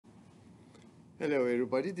Hello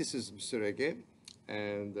everybody, this is Mr. Ege,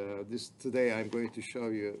 and today I'm going to show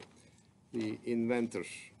you the Inventor,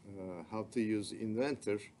 how to use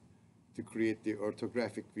Inventor to create the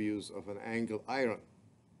orthographic views of an angle iron.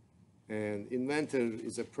 And Inventor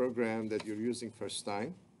is a program that you're using first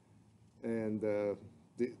time, and the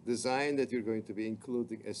design that you're going to be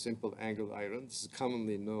including a simple angle iron. This is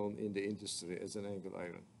commonly known in the industry as an angle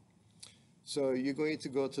iron. So you're going to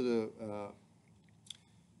go to the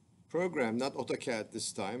program, not AutoCAD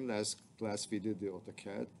this time. Last class we did the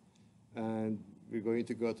AutoCAD, and we're going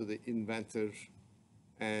to go to the Inventor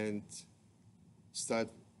and start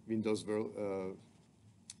Windows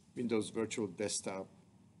Virtual Desktop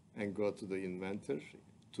and go to the Inventor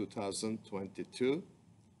 2022,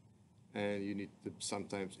 and you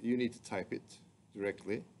need to type it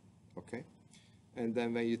directly, okay? And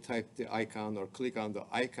then when you type the icon or click on the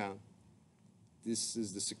icon, this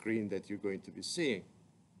is the screen that you're going to be seeing.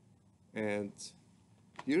 And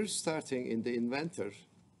you're starting in the Inventor,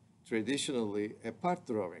 traditionally a part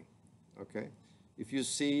drawing, okay? If you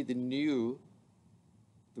see the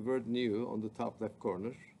word new on the top left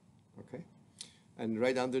corner, okay? And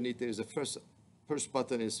right underneath there is a first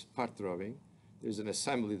button is part drawing. There's an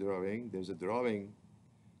assembly drawing. There's a drawing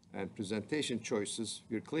and presentation choices.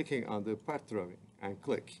 You're clicking on the part drawing and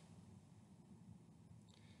click.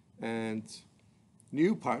 And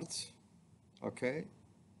new part, okay?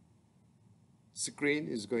 Screen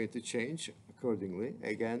is going to change accordingly.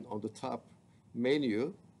 Again, on the top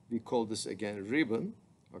menu, we call this again ribbon,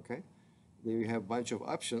 okay? There we have a bunch of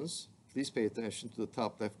options. Please pay attention to the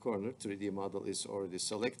top left corner. 3D model is already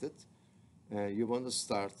selected. And you want to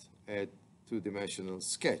start a two-dimensional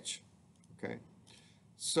sketch, okay?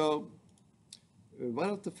 So one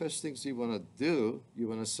of the first things you want to do, you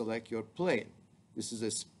want to select your plane. This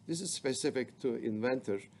is specific to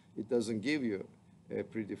Inventor. It doesn't give you a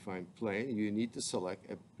predefined plane. You need to select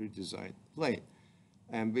a pre-designed plane.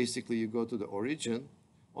 And basically you go to the origin.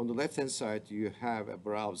 On the left-hand side, you have a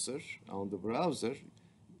browser. On the browser,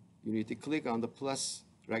 you need to click on the plus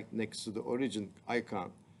right next to the origin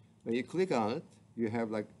icon. When you click on it, you have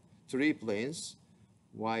like three planes: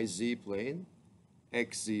 YZ plane,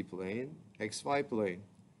 XZ plane, XY plane.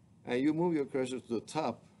 And you move your cursor to the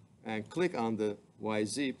top and click on the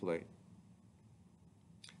YZ plane.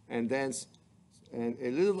 And then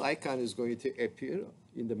a little icon is going to appear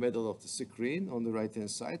in the middle of the screen on the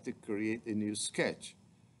right-hand side to create a new sketch.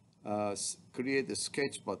 Create a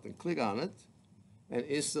sketch button, click on it, and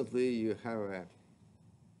instantly you have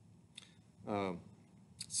a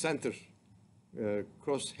center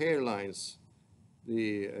cross hairlines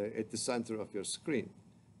at the center of your screen.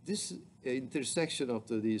 This intersection of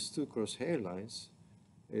these two cross hairlines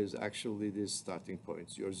is actually the starting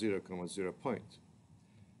point, your 0, 0 point.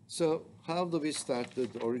 So how do we start the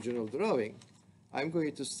original drawing? I'm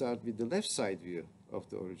going to start with the left side view of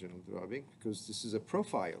the original drawing because this is a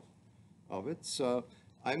profile of it. So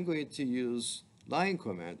I'm going to use line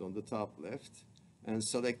command on the top left and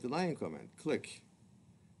select the line command, click,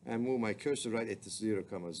 and move my cursor right at the 0,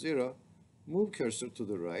 0. Move cursor to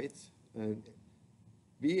the right and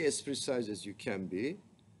be as precise as you can be.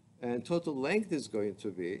 And total length is going to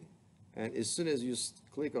be, and as soon as you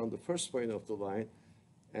click on the first point of the line,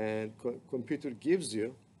 and computer gives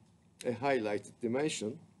you a highlighted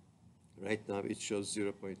dimension. Right now it shows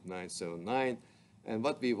 0.979, and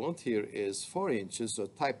what we want here is 4 inches, so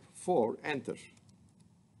type 4, enter.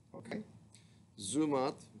 Okay, zoom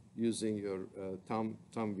out using your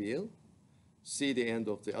thumb wheel, see the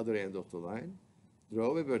other end of the line,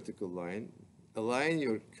 draw a vertical line, align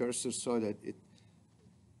your cursor so that it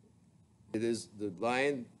is the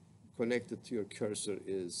line connected to your cursor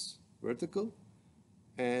is vertical,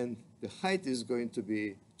 and the height is going to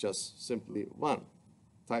be just simply 1.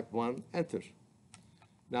 Type 1, enter.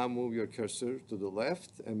 Now move your cursor to the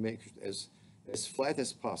left and make it as flat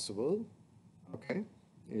as possible. Okay,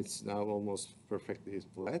 it's now almost perfectly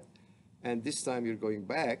flat. And this time you're going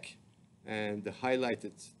back, and the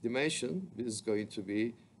highlighted dimension is going to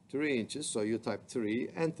be 3 inches. So you type 3,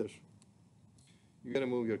 enter. You're going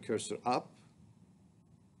to move your cursor up.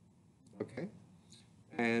 Okay,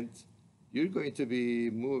 and you're going to be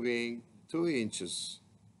moving 2 inches,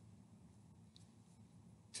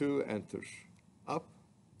 2, enter, up,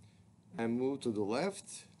 and move to the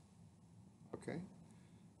left, okay?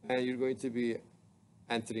 And you're going to be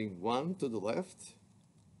entering 1 to the left.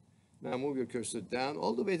 Now move your cursor down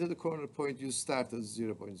all the way to the corner point. You start at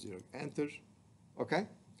 0.0, enter, okay?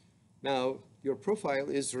 Now your profile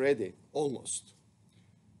is ready, almost.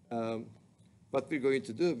 What we're going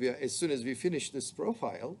to do, as soon as we finish this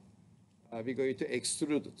profile, we're going to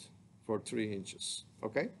extrude it for 3 inches,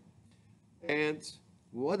 okay? And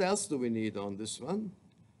what else do we need on this one?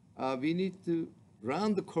 We need to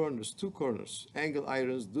round the corners, two corners. Angle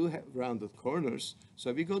irons do have rounded corners.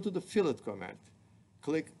 So we go to the fillet command.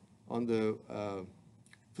 Click on the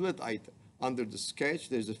fillet item. Under the sketch,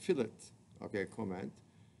 there's a fillet, okay, command.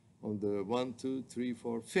 On the 1, 2, 3,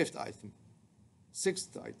 4, fifth item,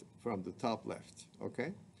 sixth item from the top left,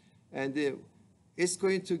 okay? And it's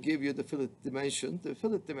going to give you the fillet dimension. The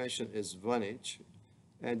fillet dimension is 1 inch,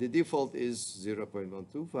 and the default is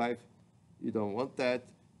 0.125. You don't want that.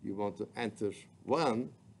 You want to enter 1,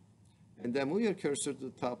 and then move your cursor to the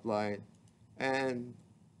top line, and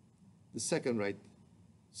the second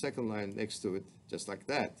line next to it, just like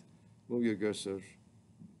that. Move your cursor,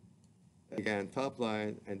 again, top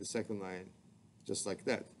line, and the second line, just like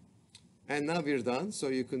that. And now we're done, so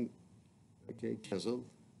you can, okay, cancel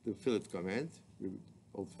the fillet command. We're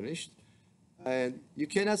all finished. And you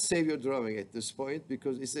cannot save your drawing at this point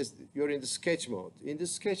because it says you're in the sketch mode. In the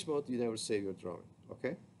sketch mode, you never save your drawing,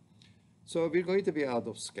 okay? So we're going to be out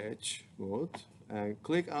of sketch mode and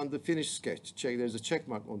click on the finish sketch. Check, there's a check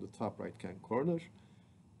mark on the top right-hand corner,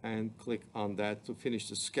 and click on that to finish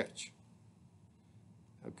the sketch,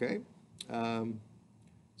 okay?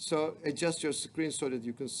 So adjust your screen so that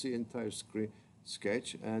you can see entire screen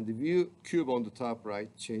sketch, and the view cube on the top right,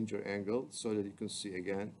 change your angle so that you can see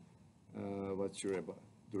again what you're about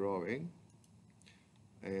drawing.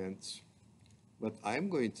 And what I'm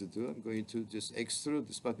going to do, I'm going to just extrude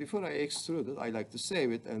this, but before I extrude it, I like to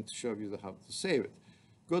save it and to show you how to save it.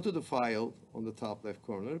 Go to the file on the top left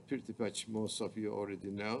corner, pretty much most of you already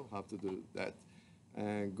know how to do that,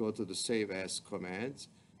 and go to the save as command.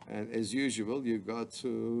 And as usual, you go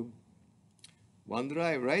to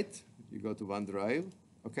OneDrive, right? You go to OneDrive,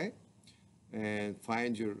 okay? And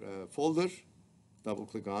find your folder, double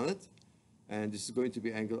click on it. And this is going to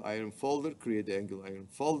be angle iron folder, create the angle iron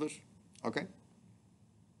folder, okay?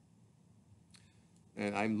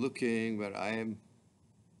 And I'm looking where I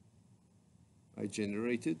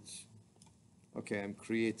generated, okay, I'm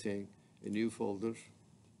creating a new folder,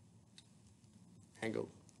 angle.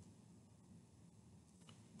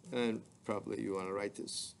 And probably you want to write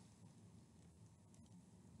this.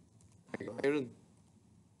 Angle iron.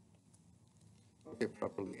 Okay,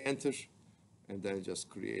 properly enter, and then just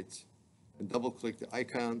create and double click the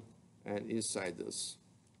icon, and inside this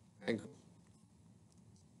angle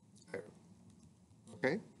iron.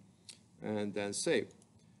 Okay, and then save.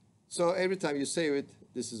 So every time you save it,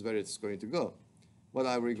 this is where it's going to go. What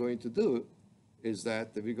are we going to do is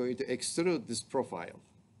that we're going to extrude this profile.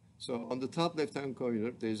 So on the top left-hand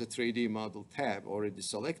corner, there's a 3D model tab already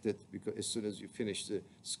selected because as soon as you finish the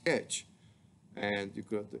sketch, and you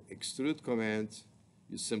go to extrude command,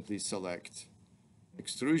 you simply select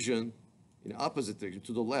extrusion in opposite direction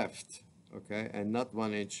to the left, okay, and not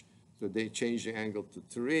 1 inch. So they change the angle to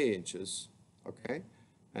 3 inches, okay,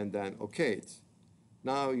 and then okay it.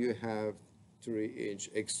 Now you have 3-inch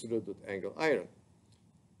extruded angle iron,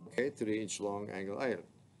 okay, 3-inch long angle iron.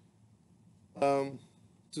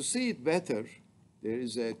 To see it better, there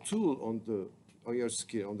is a tool on your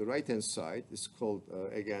screen on the right-hand side. It's called,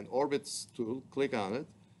 again, Orbits tool. Click on it,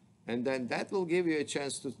 and then that will give you a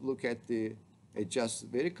chance to look at the adjust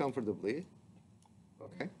very comfortably,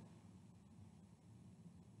 okay?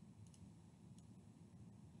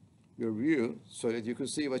 Your view so that you can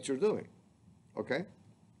see what you're doing, okay?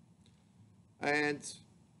 And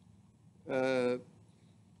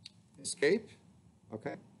escape,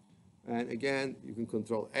 okay? And again, you can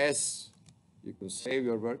control S, you can save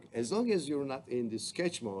your work. As long as you're not in the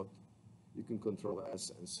sketch mode, you can control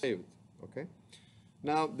S and save it, okay?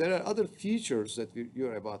 Now, there are other features that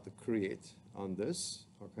you're about to create on this,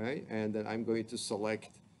 okay? And then I'm going to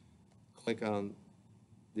click on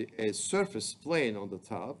a surface plane on the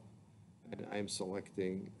top, and I'm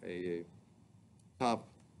selecting a top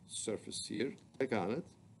surface here, click on it,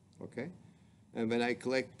 okay? And when I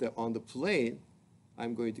click on the plane,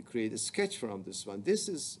 I'm going to create a sketch from this one. This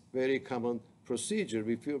is very common procedure.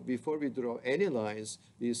 Before we draw any lines,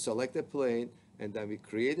 we select a plane, and then we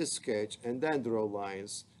create a sketch, and then draw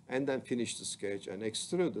lines, and then finish the sketch and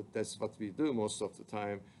extrude it. That's what we do most of the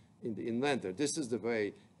time in the Inventor. This is the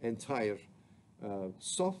way entire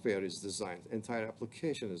software is designed, entire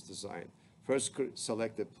application is designed. First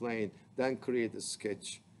select a plane, then create a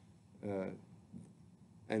sketch,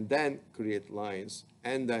 and then create lines,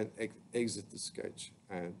 and then exit the sketch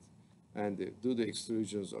and do the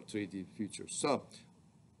extrusions or 3D features. So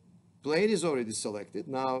plane is already selected.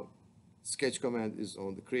 Now sketch command is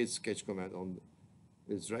on the create sketch command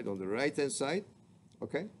it's right on the right hand side,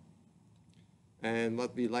 okay? And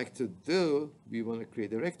what we like to do, we want to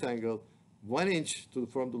create a rectangle. 1 inch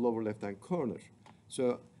from the lower left-hand corner.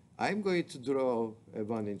 So I'm going to draw a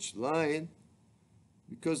 1 inch line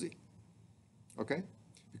because, okay,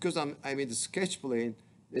 because I'm in the sketch plane,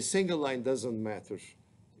 a single line doesn't matter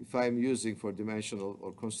if I'm using for dimensional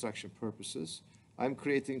or construction purposes. I'm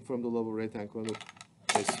creating from the lower right-hand corner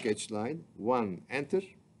a sketch line, 1, enter,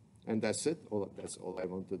 and that's it. That's all I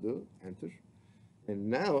want to do, enter. And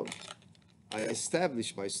now I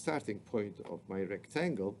establish my starting point of my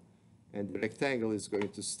rectangle, and the rectangle is going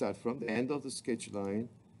to start from the end of the sketch line,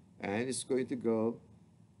 and it's going to go,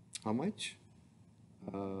 how much?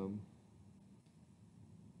 1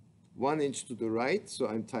 inch to the right, so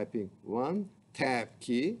I'm typing 1, tab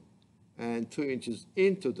key, and 2 inches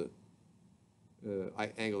into the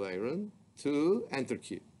angle iron, 2, enter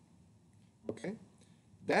key. Okay?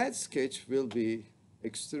 That sketch will be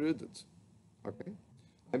extruded. Okay?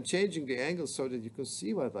 I'm changing the angle so that you can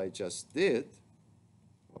see what I just did.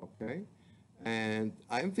 Okay? And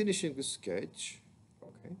I'm finishing the sketch.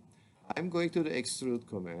 Okay? I'm going to the extrude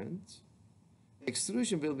command.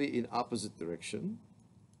 Extrusion will be in opposite direction.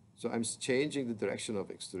 So I'm changing the direction of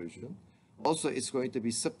extrusion. Also, it's going to be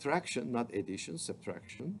subtraction, not addition,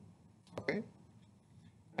 subtraction. Okay?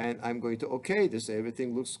 And I'm going to OK this.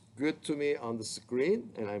 Everything looks good to me on the screen,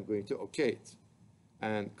 and I'm going to OK it.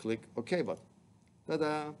 And click OK button.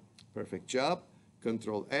 Ta-da! Perfect job.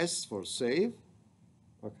 Control S for save.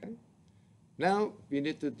 Okay. Now we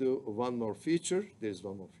need to do one more feature. There's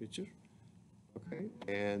one more feature. Okay.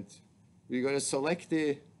 And we're going to select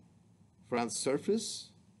the front surface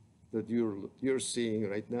that you're seeing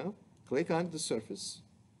right now. Click on the surface.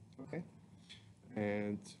 Okay.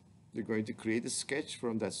 And you're going to create a sketch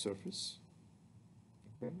from that surface.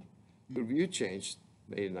 Okay. Your view changed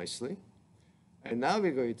very nicely. And now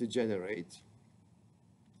we're going to generate,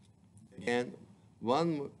 again,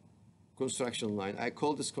 one construction line. I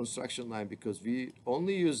call this construction line because we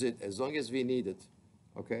only use it as long as we need it.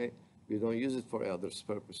 Okay? We don't use it for other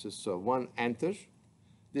purposes. So 1, enter.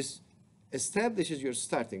 This establishes your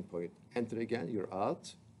starting point. Enter again, you're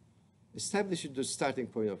out. Establishes the starting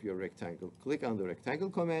point of your rectangle. Click on the rectangle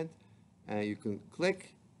command, and you can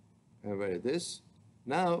click where it is.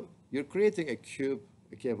 Now you're creating a cube,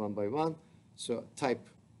 okay, 1 by 1. So type,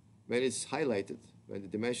 when it's highlighted, when the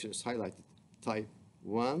dimension is highlighted, type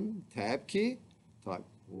 1, tab key, type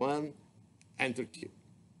 1, enter key.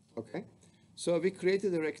 Okay? So we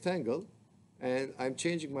created a rectangle, and I'm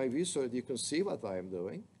changing my view so that you can see what I am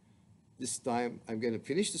doing. This time I'm going to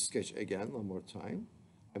finish the sketch again one more time.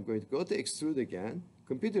 I'm going to go to extrude again.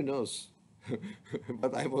 Computer knows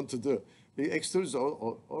what I want to do. The extrude is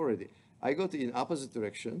already. I go to in opposite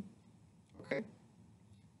direction. Okay?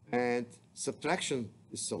 And subtraction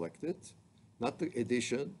is selected, not the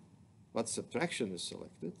addition, but subtraction is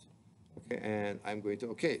selected. Okay, and I'm going to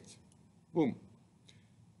OK it. Boom.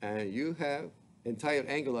 And you have entire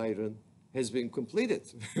angle iron has been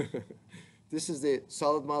completed. This is the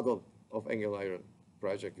solid model of angle iron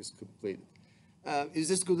project is completed. Is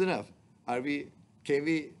this good enough? Can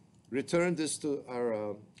we return this to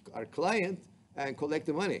our client and collect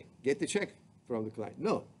the money, get the check from the client?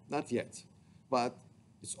 No, not yet. But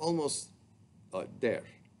it's almost there.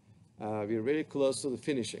 We're very close to the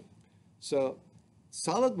finishing. So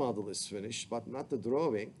solid model is finished, but not the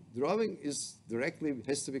drawing. Drawing is directly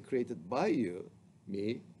has to be created by you,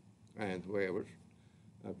 me, and whoever.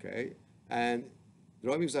 Okay, and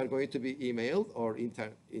drawings are going to be emailed or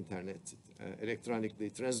electronically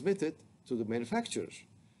transmitted to the manufacturer.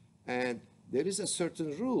 And there is a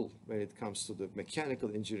certain rule when it comes to the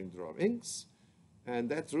mechanical engineering drawings. And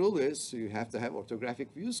that rule is you have to have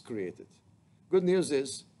orthographic views created. Good news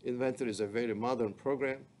is Inventor is a very modern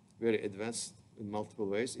program, very advanced in multiple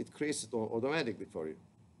ways. It creates it automatically for you.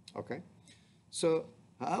 Okay? So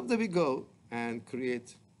how do we go and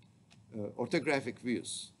create orthographic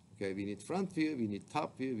views? Okay, we need front view, we need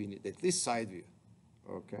top view, we need at least side view.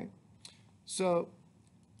 Okay? So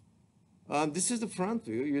this is the front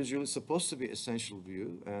view, usually supposed to be essential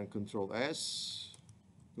view, and Control S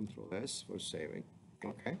for saving.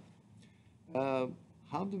 Okay.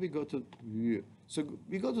 How do we go to view? So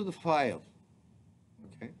we go to the file.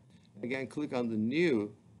 Okay. Again, click on the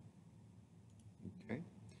new. Okay.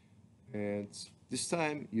 And this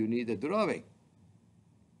time you need a drawing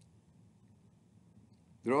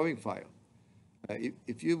file.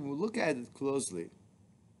 If you look at it closely,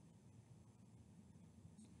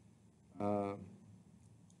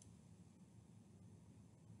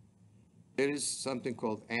 there is something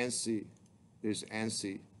called ANSI. There's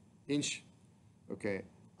ANSI inch, okay,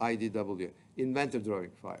 IDW, inventor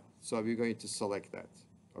drawing file. So we're going to select that,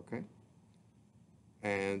 okay?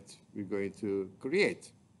 And we're going to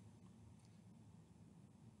create.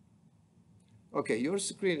 Okay, your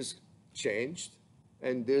screen is changed,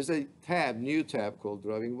 and there's a tab, new tab called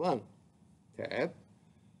Drawing 1 tab.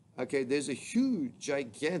 Okay, there's a huge,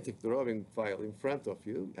 gigantic drawing file in front of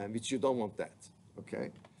you, and which you don't want that.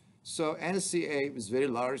 Okay, so NCA is very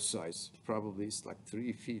large size, probably it's like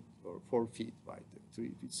 3 feet or 4 feet wide, 3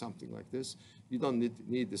 feet, something like this. You don't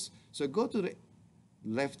need this. So go to the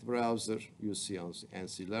left browser you see on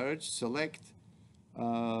NC large, select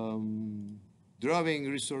drawing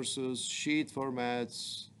resources, sheet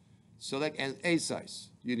formats, select and A size.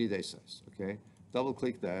 You need A size, okay? Double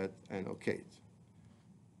click that and okay it.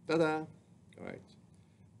 Ta-da! All right.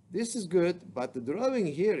 This is good, but the drawing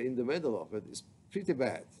here in the middle of it is pretty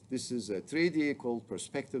bad. This is a 3D called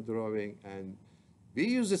perspective drawing, and we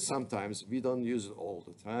use it sometimes. We don't use it all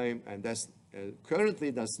the time, and that's currently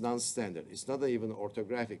that's non-standard. It's not even an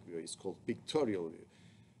orthographic view. It's called pictorial view.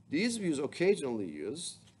 These views occasionally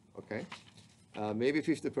used, okay, maybe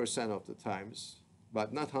 50% of the times,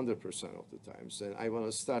 but not 100% of the times. And I want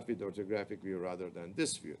to start with the orthographic view rather than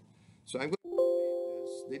this view. So I'm going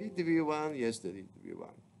to delete the view 1. Yes, delete the view 1.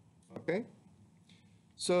 Okay.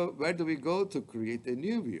 So where do we go to create a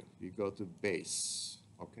new view? We go to base.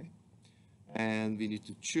 Okay. And we need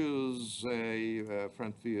to choose a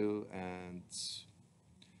front view and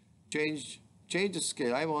change the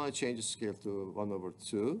scale. I want to change the scale to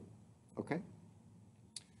 1/2. Okay.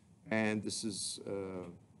 And this is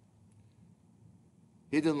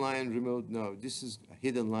hidden line removed. No, this is a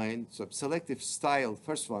hidden line. So selective style,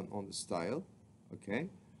 first one on the style. Okay.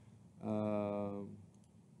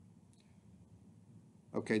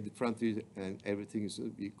 Okay, the front view and everything is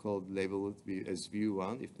we call label it as view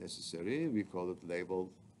 1 if necessary. We call it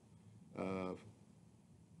labeled.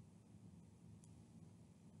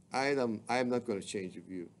 I'm not going to change the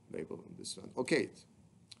view label on this one. Okay,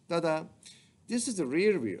 ta-da! This is the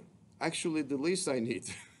rear view. Actually, the least I need.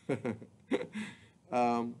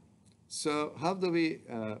 So how do we?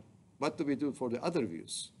 What do we do for the other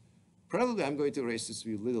views? Probably I'm going to erase this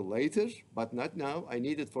view a little later, but not now. I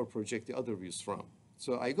need it for project the other views from.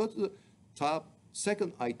 So I go to the top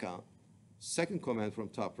second icon, second command from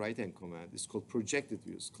top right-hand command. It's called projected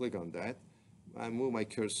views. Click on that. I move my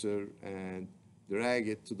cursor and drag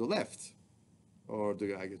it to the left or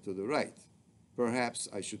drag it to the right. Perhaps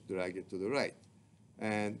I should drag it to the right.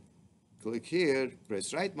 And click here,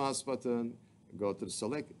 press right mouse button, go to the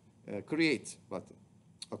select, create button.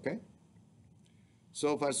 Okay?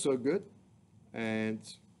 So far so good. And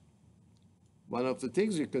one of the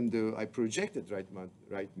things you can do, I projected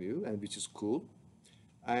right view, and which is cool.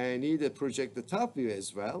 I need to project the top view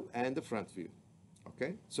as well and the front view.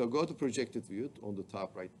 Okay, so go to projected view on the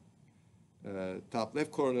top right, top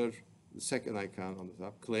left corner, the second icon on the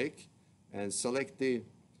top. Click and select the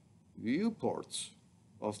viewports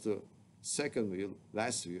of the second view,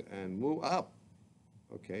 last view, and move up.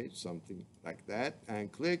 Okay, something like that, and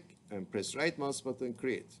click and press right mouse button,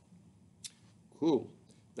 create. Cool.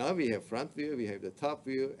 Now we have front view, we have the top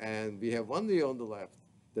view, and we have one view on the left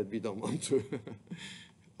that we don't want to.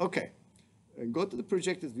 Okay, and go to the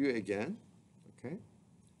projected view again, okay,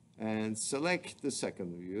 and select the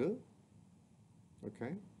second view,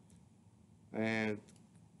 okay, and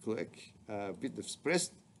click,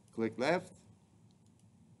 click left,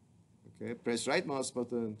 okay, press right mouse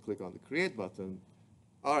button, click on the create button.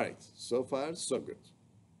 All right, so far so good.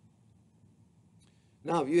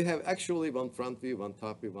 Now you have actually one front view, one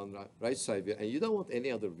top view, one right side view, and you don't want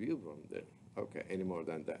any other view from there, okay, any more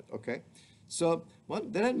than that, okay? So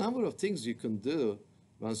there are a number of things you can do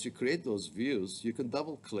once you create those views. You can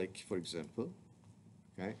double click, for example,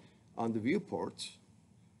 okay, on the viewport,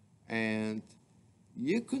 and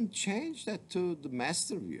you can change that to the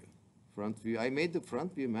master view, front view. I made the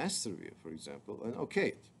front view master view, for example, and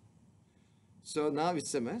okay. So now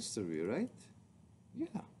it's a master view, right?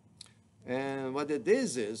 Yeah. And what it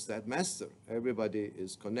is that master, everybody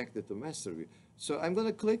is connected to master view. So I'm going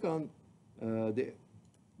to click on the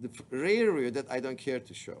rear view that I don't care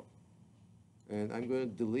to show. And I'm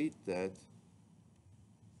going to delete that.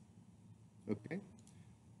 Okay.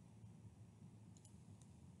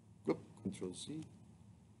 Oop, Control C.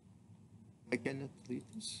 I cannot delete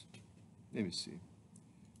this. Let me see.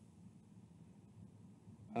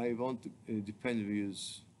 I want to dependent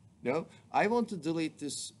views. No, I want to delete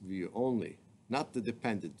this view only, not the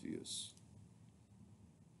dependent views.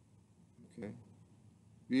 Okay.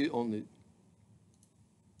 View only.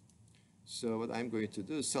 So what I'm going to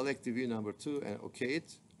do is select the view number 2 and OK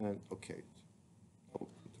it, and OK it. Oh,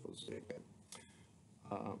 Control Z again.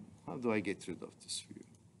 How do I get rid of this view?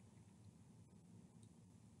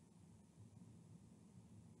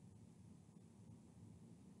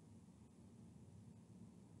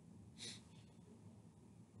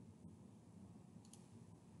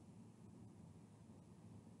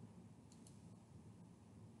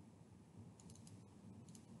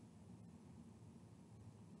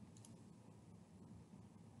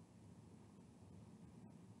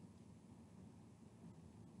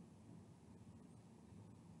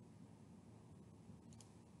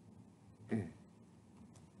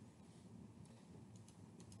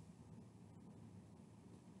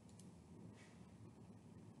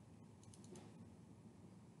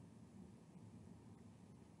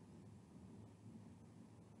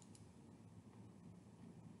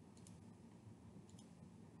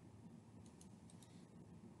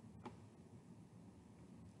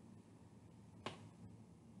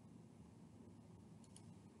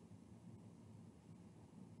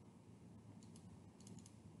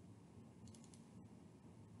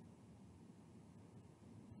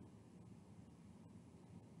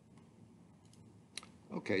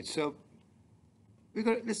 Okay, so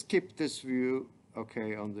let's keep this view,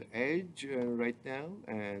 okay, on the edge right now,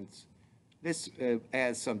 and let's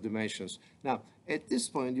add some dimensions. Now, at this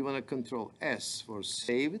point, you want to control S for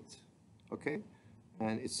save it, okay?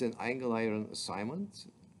 And it's an emreegeangleiron assignment,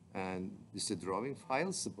 and this is a drawing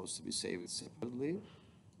file, supposed to be saved separately,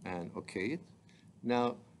 and okay it.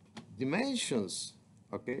 Now, dimensions,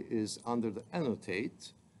 okay, is under the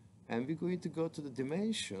annotate, and we're going to go to the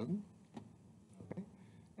dimension, okay?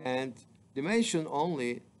 And dimension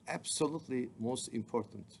only absolutely most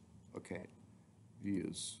important, okay,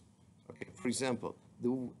 views. Okay, for example,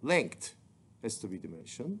 the length has to be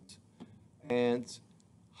dimensioned, and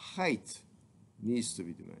height needs to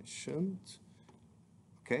be dimensioned,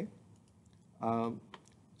 okay?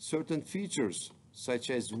 Certain features such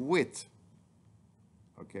as width,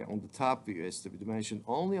 okay, on the top view has to be dimensioned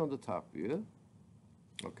only on the top view,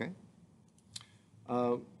 okay?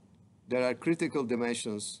 There are critical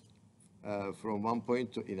dimensions from one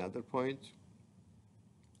point to another point.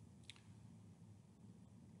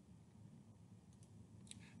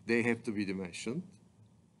 They have to be dimensioned.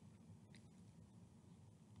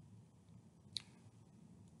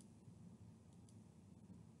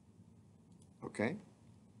 Okay.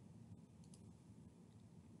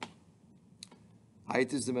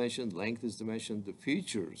 Height is dimensioned, length is dimensioned, the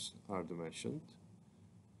features are dimensioned.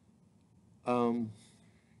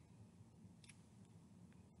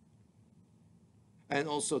 And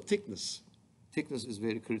also thickness. Thickness is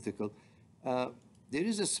very critical. There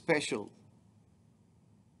is a special,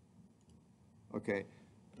 okay,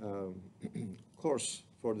 course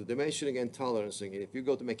for the dimensioning and tolerancing. If you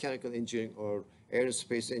go to mechanical engineering or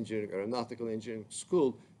aerospace engineering or aeronautical engineering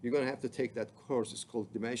school, you're going to have to take that course. It's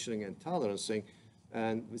called dimensioning and tolerancing,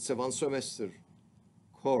 and it's a one semester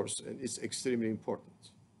course, and it's extremely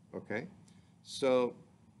important, okay? So,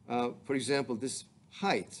 for example, this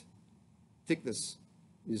height, thickness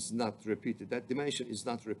is not repeated. That dimension is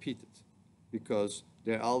not repeated because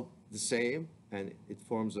they're all the same and it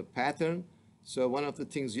forms a pattern. So one of the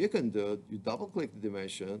things you can do, you double click the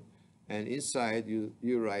dimension and inside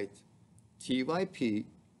you write TYP,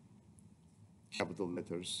 capital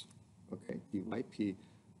letters, okay, TYP.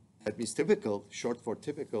 That means typical, short for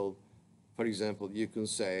typical. For example, you can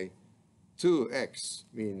say 2x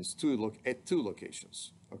means at two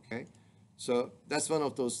locations, okay? So that's one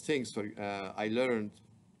of those things I learned,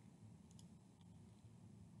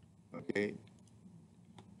 okay,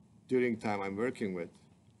 during time I'm working with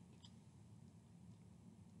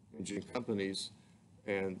engineering companies.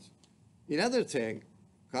 And another thing,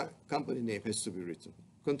 company name has to be written.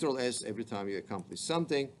 Control S every time you accomplish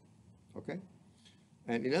something, okay?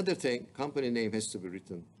 And another thing, company name has to be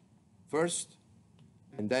written first,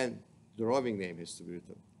 and then the drawing name has to be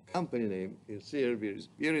written. Company name is here,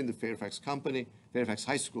 we're in the Fairfax company, Fairfax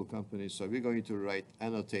High School company, so we're going to write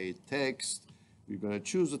annotate text. We're going to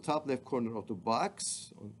choose the top left corner of the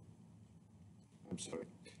box.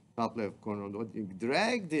 Top left corner.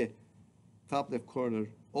 Drag the top left corner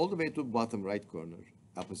all the way to bottom right corner,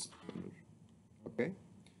 opposite corner, okay?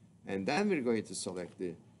 And then we're going to select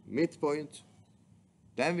the midpoint.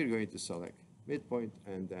 Then we're going to select midpoint,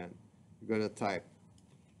 and then we're going to type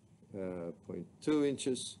 0.2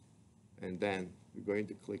 inches, and then we're going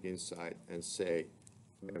to click inside and say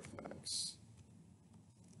Fairfax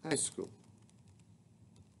High School,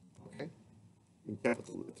 okay? In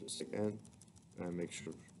capital letters again, and make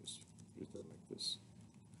sure it's written like this,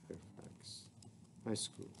 Fairfax High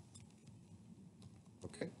School,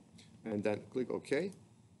 okay? And then click OK,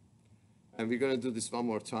 and we're going to do this one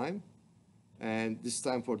more time, and this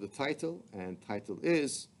time for the title, and title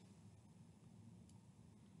is,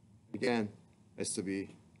 again, has to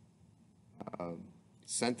be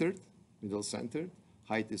centered, middle centered.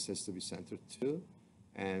 Height has to be centered too,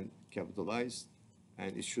 and capitalized,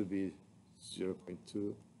 and it should be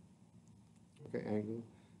 0.2, okay, angle.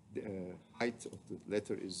 The height of the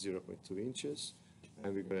letter is 0.2 inches,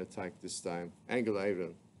 and we're going to type this time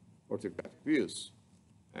emreegeangleiron orthographic views,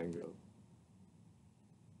 emreegeangleiron.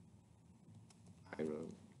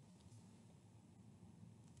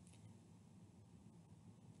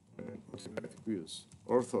 Orthographic views,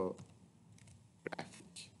 orthographic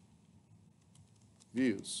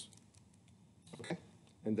views, okay?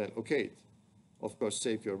 And then OK it. Of course,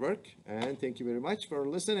 save your work, and thank you very much for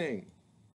listening.